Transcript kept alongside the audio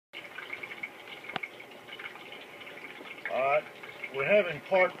We're having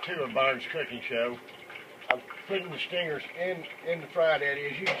part 2 of Byron's cooking show. I'm putting the stingers in the fried eddy.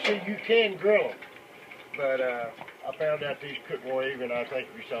 As you can see, you can grill them. But I found out these cook more even. I think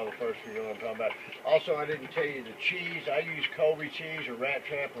if you saw the first video I'm talking about. Also, I didn't tell you the cheese. I use Colby cheese or rat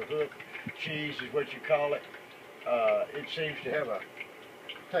trap or hook cheese is what you call it. It seems to have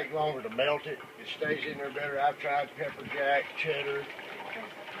take longer to melt it. It stays in there better. I've tried pepper jack, cheddar.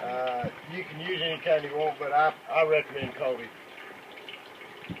 You can use any kind you want, but I recommend Colby.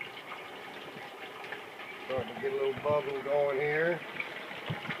 Starting to get a little bubble going here.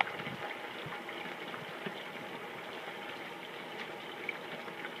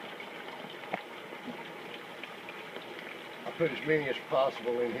 I put as many as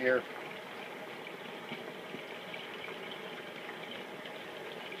possible in here.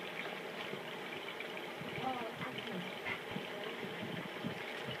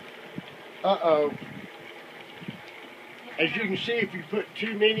 Uh-oh. As you can see, if you put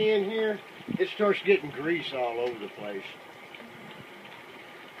too many in here, it starts getting grease all over the place.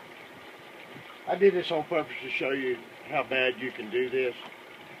 I did this on purpose to show you how bad you can do this.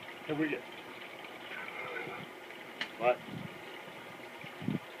 Can we get... What?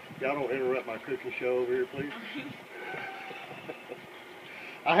 Y'all don't interrupt my cooking show over here, please.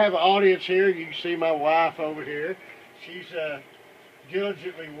 I have an audience here. You can see my wife over here. She's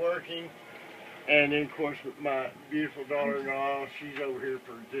diligently working. And then, of course, with my beautiful daughter-in-law, she's over here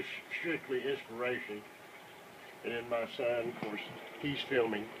for just strictly inspiration. And then my son, of course, he's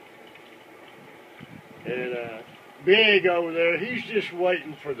filming. And Big over there, he's just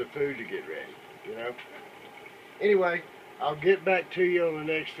waiting for the food to get ready, you know. Anyway, I'll get back to you on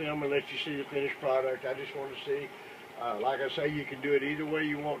the next film and let you see the finished product. I just want to see, like I say, you can do it either way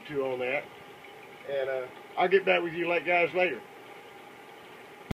you want to on that. And I'll get back with you guys later.